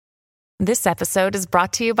This episode is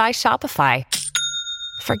brought to you by Shopify.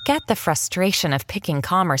 Forget the frustration of picking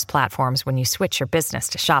commerce platforms when you switch your business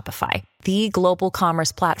to Shopify, the global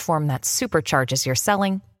commerce platform that supercharges your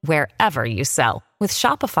selling wherever you sell. With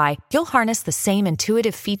Shopify, you'll harness the same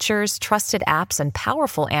intuitive features, trusted apps, and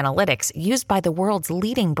powerful analytics used by the world's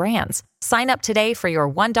leading brands. Sign up today for your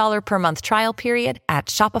 $1 per month trial period at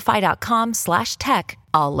shopify.com/tech,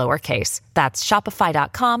 all lowercase. That's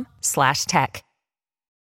shopify.com/tech.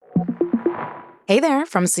 Hey there,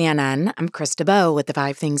 from CNN, I'm Chris DeBow with the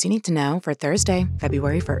 5 things you need to know for Thursday,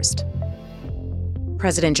 February 1st.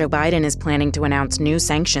 President Joe Biden is planning to announce new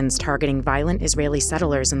sanctions targeting violent Israeli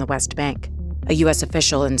settlers in the West Bank. A U.S.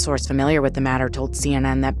 official and source familiar with the matter told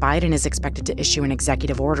CNN that Biden is expected to issue an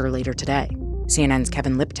executive order later today. CNN's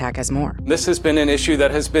Kevin Liptak has more. This has been an issue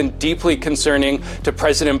that has been deeply concerning to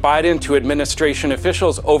President Biden, to administration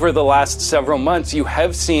officials over the last several months. You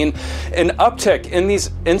have seen an uptick in these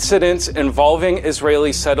incidents involving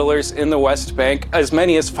Israeli settlers in the West Bank. As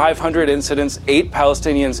many as 500 incidents, 8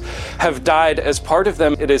 Palestinians have died as part of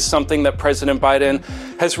them. It is something that President Biden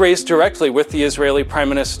has raised directly with the Israeli Prime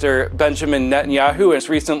Minister Benjamin Netanyahu. As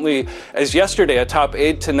recently as yesterday, a top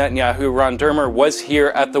aide to Netanyahu, Ron Dermer, was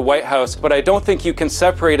here at the White House. But I don't think you can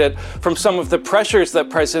separate it from some of the pressures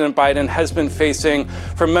that President Biden has been facing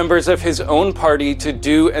from members of his own party to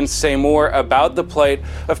do and say more about the plight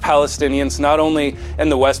of Palestinians, not only in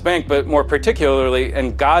the West Bank, but more particularly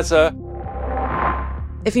in Gaza.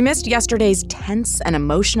 If you missed yesterday's tense and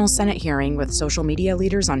emotional Senate hearing with social media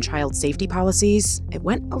leaders on child safety policies, it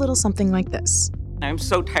went a little something like this. I'm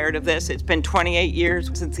so tired of this. It's been 28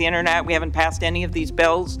 years since the internet. We haven't passed any of these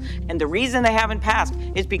bills. And the reason they haven't passed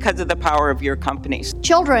is because of the power of your companies.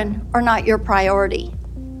 Children are not your priority.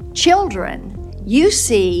 Children you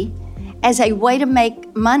see as a way to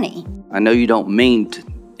make money. I know you don't mean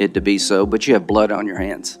it to be so, but you have blood on your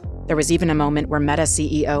hands. There was even a moment where Meta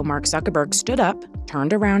CEO Mark Zuckerberg stood up,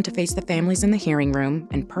 turned around to face the families in the hearing room,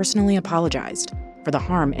 and personally apologized for the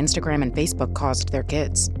harm Instagram and Facebook caused their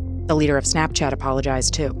kids. The leader of Snapchat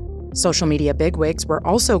apologized too. Social media bigwigs were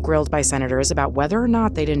also grilled by senators about whether or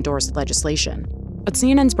not they'd endorse legislation. But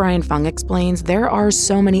CNN's Brian Fung explains there are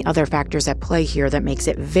so many other factors at play here that makes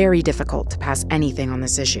it very difficult to pass anything on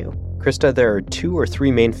this issue. Krista, there are 2 or 3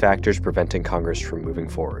 main factors preventing Congress from moving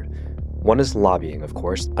forward. One is lobbying, of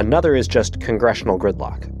course. Another is just congressional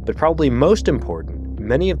gridlock. But probably most important,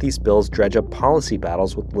 many of these bills dredge up policy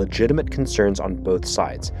battles with legitimate concerns on both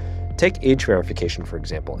sides. Take age verification, for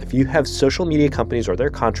example. If you have social media companies or their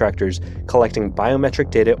contractors collecting biometric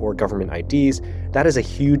data or government IDs, that is a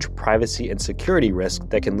huge privacy and security risk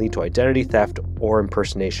that can lead to identity theft or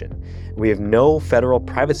impersonation. We have no federal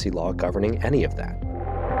privacy law governing any of that.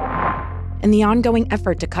 In the ongoing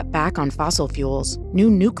effort to cut back on fossil fuels, new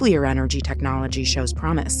nuclear energy technology shows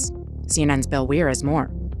promise. CNN's Bill Weir has more.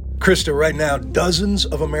 Krista, right now, dozens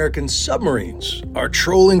of American submarines are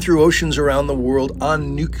trolling through oceans around the world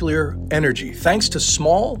on nuclear energy, thanks to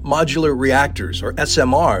small modular reactors, or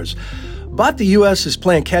SMRs. But the U.S. is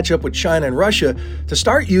playing catch-up with China and Russia to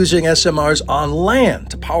start using SMRs on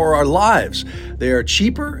land to power our lives. They are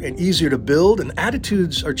cheaper and easier to build, and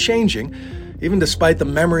attitudes are changing. Even despite the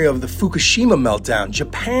memory of the Fukushima meltdown,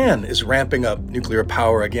 Japan is ramping up nuclear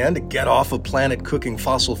power again to get off of planet-cooking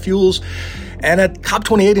fossil fuels. And at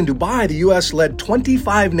COP28 in Dubai, the U.S. led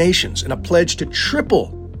 25 nations in a pledge to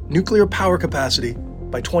triple nuclear power capacity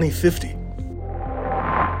by 2050.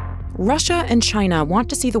 Russia and China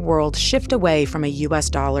want to see the world shift away from a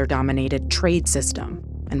U.S. dollar-dominated trade system,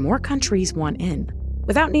 and more countries want in.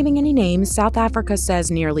 Without naming any names, South Africa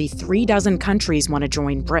says nearly 36 countries want to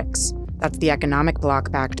join BRICS. That's the economic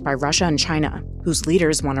bloc backed by Russia and China, whose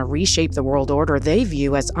leaders want to reshape the world order they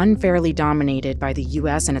view as unfairly dominated by the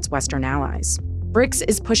U.S. and its Western allies. BRICS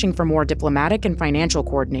is pushing for more diplomatic and financial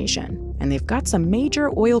coordination, and they've got some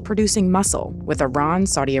major oil-producing muscle, with Iran,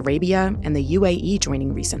 Saudi Arabia, and the UAE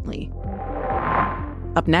joining recently.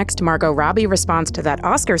 Up next, Margot Robbie responds to that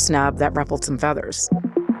Oscar snub that ruffled some feathers.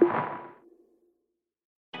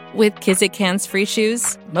 With Kizik hands-free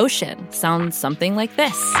shoes, motion sounds something like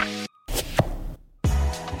this.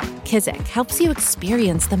 Kizik helps you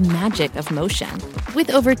experience the magic of motion. With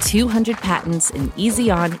over 200 patents and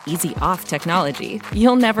easy-on, easy-off technology,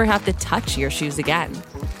 you'll never have to touch your shoes again.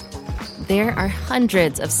 There are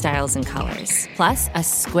hundreds of styles and colors, plus a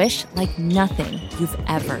squish like nothing you've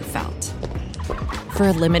ever felt. For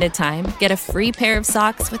a limited time, get a free pair of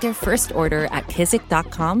socks with your first order at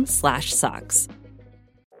kizik.com/socks.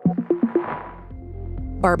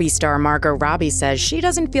 Barbie star Margot Robbie says she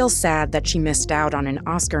doesn't feel sad that she missed out on an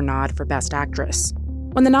Oscar nod for Best Actress.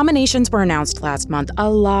 When the nominations were announced last month, a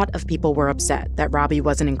lot of people were upset that Robbie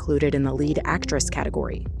wasn't included in the lead actress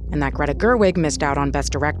category, and that Greta Gerwig missed out on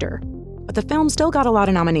Best Director. But the film still got a lot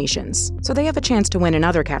of nominations, so they have a chance to win in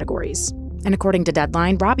other categories. And according to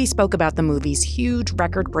Deadline, Robbie spoke about the movie's huge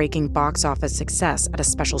record-breaking box office success at a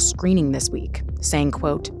special screening this week, saying,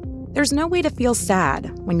 quote, "There's no way to feel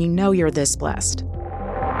sad when you know you're this blessed."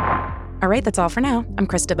 All right, that's all for now. I'm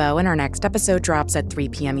Krista Bowe, and our next episode drops at 3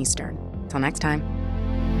 p.m. Eastern. Till next time.